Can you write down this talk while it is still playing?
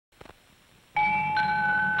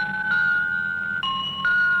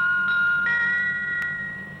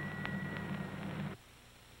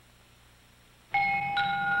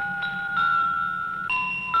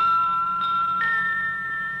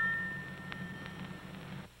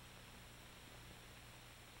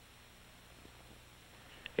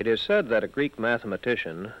It is said that a Greek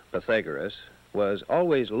mathematician, Pythagoras, was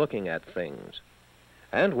always looking at things.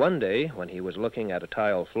 And one day, when he was looking at a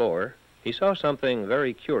tile floor, he saw something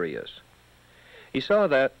very curious. He saw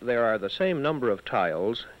that there are the same number of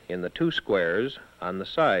tiles in the two squares on the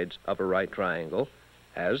sides of a right triangle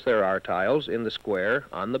as there are tiles in the square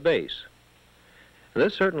on the base.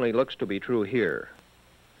 This certainly looks to be true here.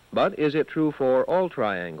 But is it true for all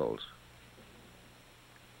triangles?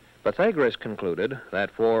 Pythagoras concluded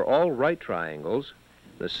that for all right triangles,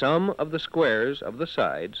 the sum of the squares of the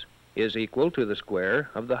sides is equal to the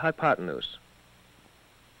square of the hypotenuse.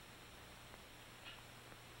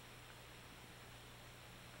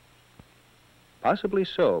 Possibly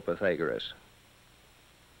so, Pythagoras.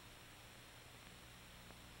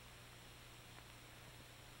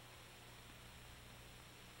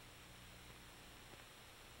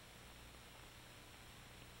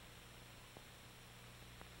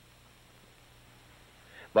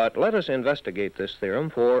 But let us investigate this theorem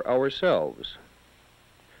for ourselves.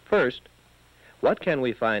 First, what can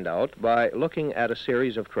we find out by looking at a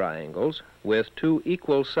series of triangles with two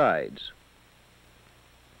equal sides?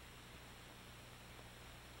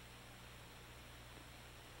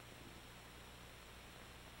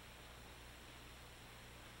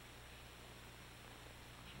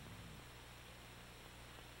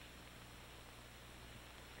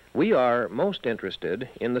 We are most interested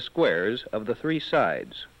in the squares of the three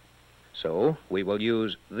sides, so we will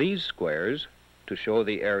use these squares to show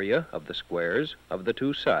the area of the squares of the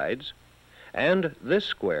two sides, and this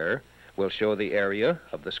square will show the area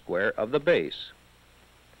of the square of the base.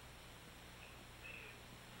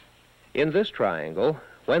 In this triangle,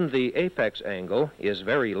 when the apex angle is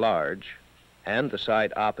very large and the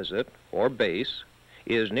side opposite, or base,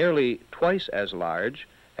 is nearly twice as large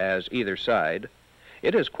as either side,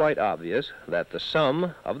 it is quite obvious that the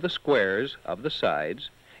sum of the squares of the sides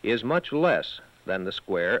is much less than the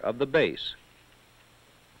square of the base.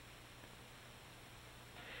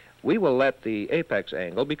 We will let the apex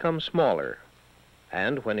angle become smaller,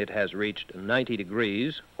 and when it has reached 90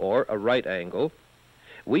 degrees, or a right angle,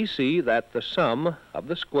 we see that the sum of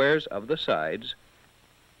the squares of the sides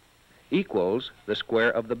equals the square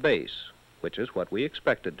of the base, which is what we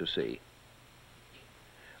expected to see.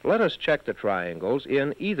 Let us check the triangles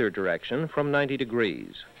in either direction from 90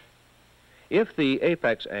 degrees. If the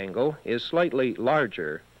apex angle is slightly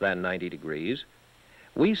larger than 90 degrees,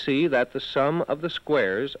 we see that the sum of the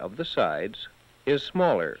squares of the sides is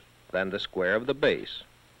smaller than the square of the base.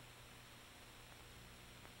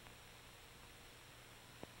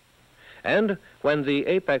 And when the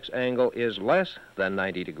apex angle is less than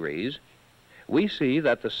 90 degrees, we see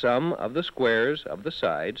that the sum of the squares of the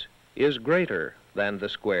sides is greater than the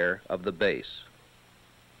square of the base.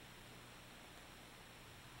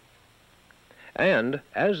 And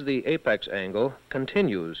as the apex angle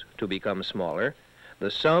continues to become smaller,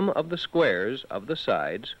 the sum of the squares of the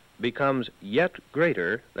sides becomes yet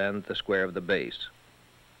greater than the square of the base.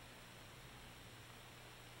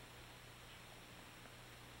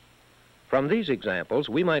 From these examples,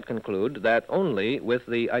 we might conclude that only with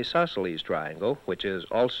the isosceles triangle, which is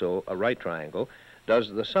also a right triangle,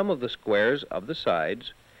 does the sum of the squares of the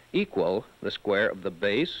sides equal the square of the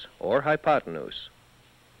base or hypotenuse.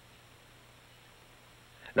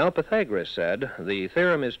 Now, Pythagoras said the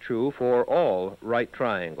theorem is true for all right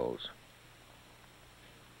triangles.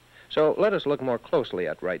 So let us look more closely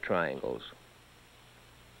at right triangles.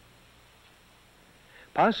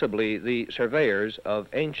 Possibly the surveyors of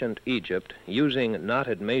ancient Egypt, using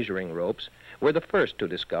knotted measuring ropes, were the first to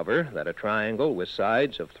discover that a triangle with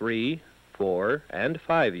sides of 3, 4, and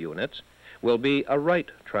 5 units will be a right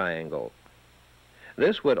triangle.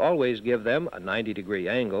 This would always give them a 90-degree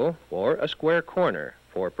angle or a square corner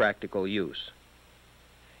for practical use.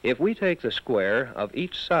 If we take the square of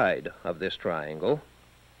each side of this triangle,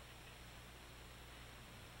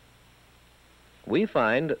 we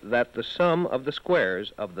find that the sum of the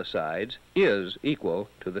squares of the sides is equal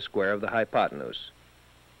to the square of the hypotenuse.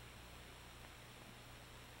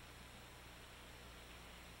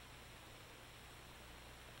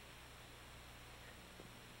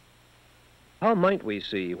 How might we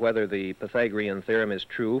see whether the Pythagorean theorem is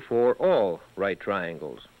true for all right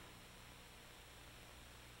triangles,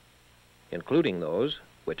 including those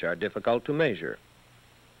which are difficult to measure?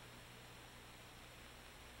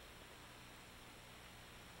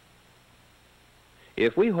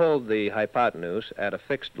 If we hold the hypotenuse at a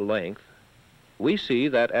fixed length, we see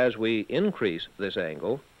that as we increase this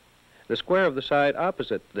angle, the square of the side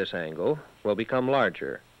opposite this angle will become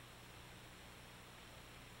larger.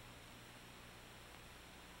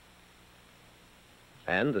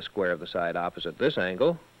 And the square of the side opposite this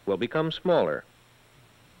angle will become smaller.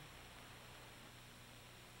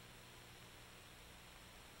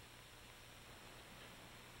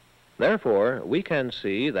 Therefore, we can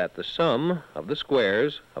see that the sum of the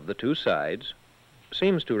squares of the two sides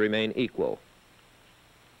seems to remain equal.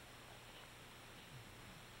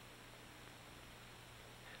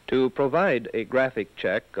 To provide a graphic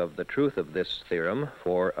check of the truth of this theorem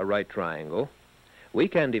for a right triangle, we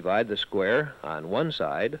can divide the square on one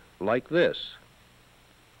side like this.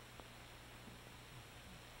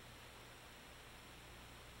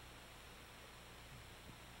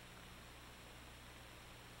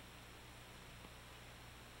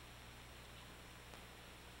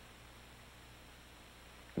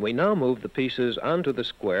 We now move the pieces onto the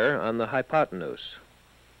square on the hypotenuse.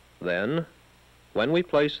 Then, when we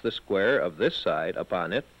place the square of this side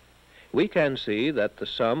upon it, we can see that the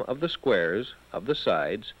sum of the squares of the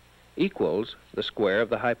sides equals the square of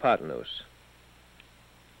the hypotenuse.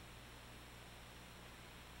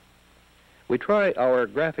 We try our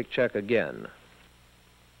graphic check again.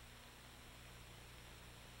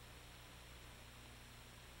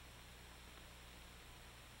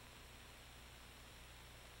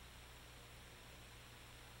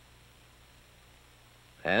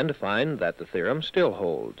 And find that the theorem still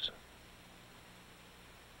holds.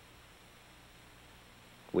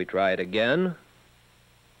 We try it again,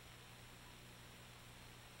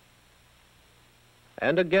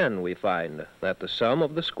 and again we find that the sum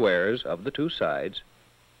of the squares of the two sides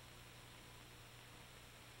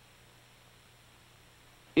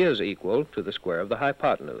is equal to the square of the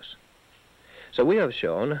hypotenuse. So we have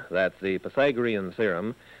shown that the Pythagorean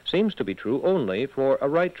theorem seems to be true only for a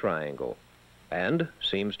right triangle, and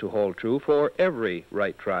seems to hold true for every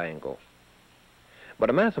right triangle. But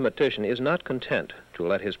a mathematician is not content to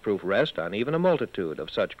let his proof rest on even a multitude of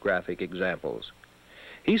such graphic examples.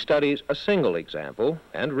 He studies a single example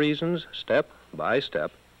and reasons step by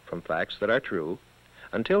step from facts that are true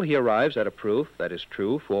until he arrives at a proof that is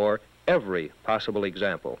true for every possible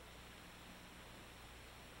example.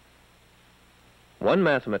 One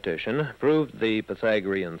mathematician proved the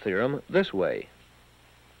Pythagorean theorem this way.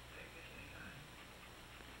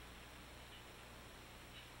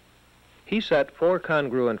 He set four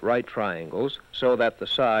congruent right triangles so that the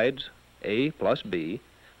sides, A plus B,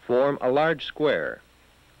 form a large square.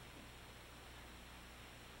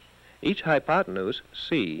 Each hypotenuse,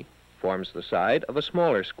 C, forms the side of a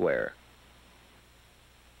smaller square.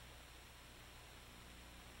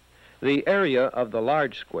 The area of the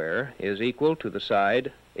large square is equal to the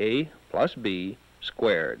side A plus B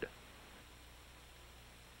squared.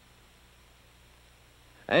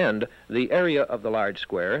 And the area of the large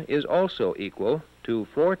square is also equal to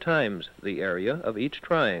 4 times the area of each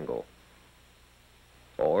triangle,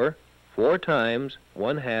 or 4 times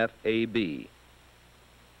 1/2 AB,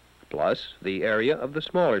 plus the area of the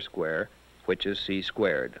smaller square, which is C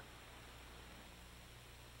squared.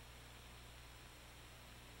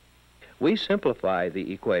 We simplify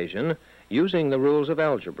the equation using the rules of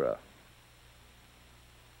algebra.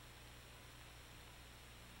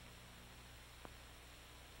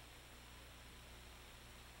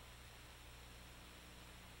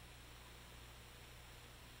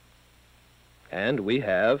 And we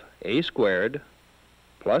have A squared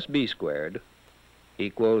plus B squared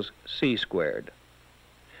equals C squared.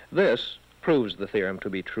 This proves the theorem to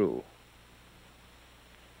be true.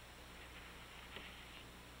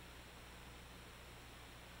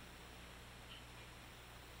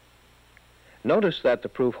 Notice that the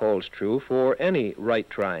proof holds true for any right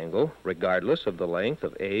triangle, regardless of the length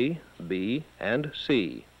of A, B, and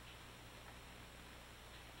C.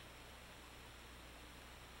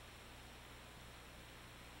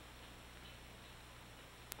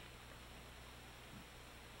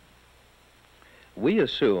 We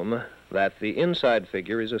assume that the inside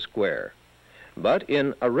figure is a square, but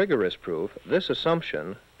in a rigorous proof, this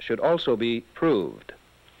assumption should also be proved.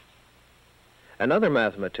 Another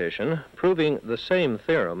mathematician, proving the same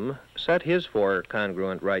theorem, set his 4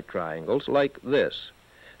 congruent right triangles like this,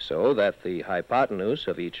 so that the hypotenuse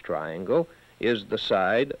of each triangle is the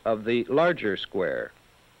side of the larger square.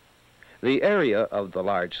 The area of the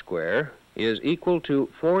large square is equal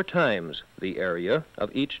to 4 times the area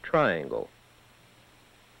of each triangle.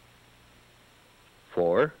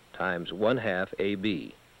 4 times 1/2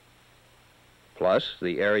 AB, plus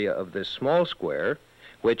the area of this small square,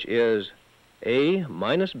 which is A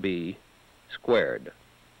minus B squared.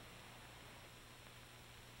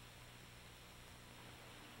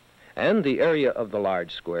 And the area of the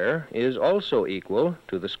large square is also equal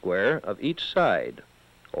to the square of each side,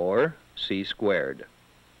 or C squared.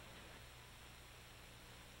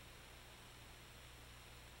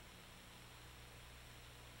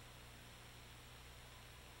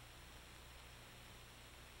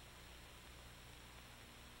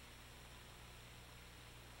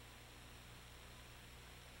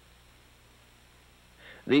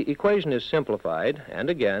 The equation is simplified, and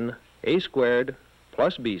again, a squared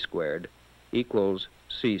plus b squared equals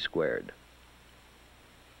c squared.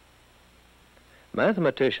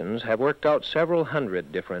 Mathematicians have worked out several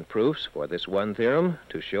hundred different proofs for this one theorem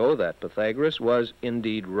to show that Pythagoras was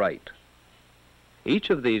indeed right. Each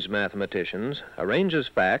of these mathematicians arranges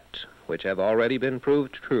facts which have already been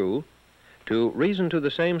proved true to reason to the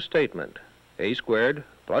same statement, a squared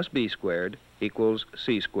plus b squared equals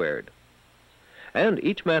c squared. And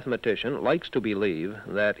each mathematician likes to believe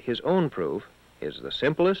that his own proof is the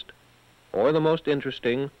simplest, or the most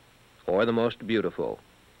interesting, or the most beautiful.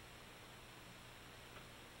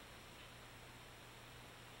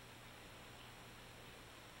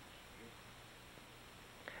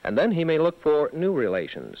 And then he may look for new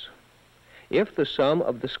relations. If the sum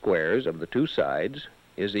of the squares of the two sides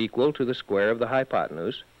is equal to the square of the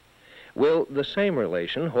hypotenuse, will the same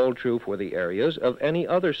relation hold true for the areas of any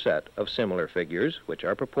other set of similar figures which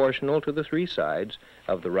are proportional to the three sides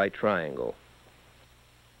of the right triangle?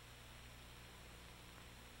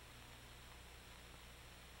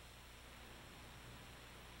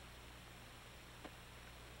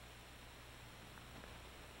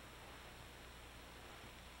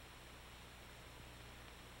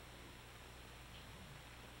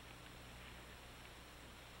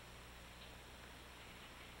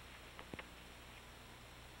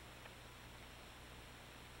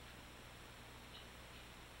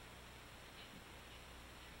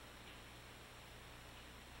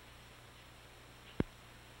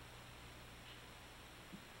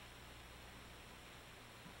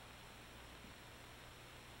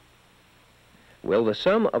 Will the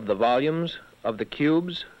sum of the volumes of the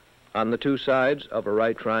cubes on the two sides of a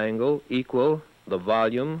right triangle equal the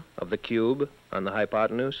volume of the cube on the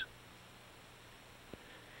hypotenuse?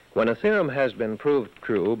 When a theorem has been proved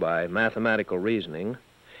true by mathematical reasoning,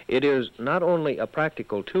 it is not only a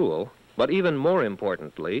practical tool, but even more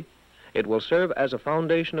importantly, it will serve as a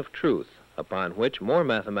foundation of truth upon which more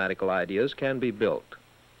mathematical ideas can be built.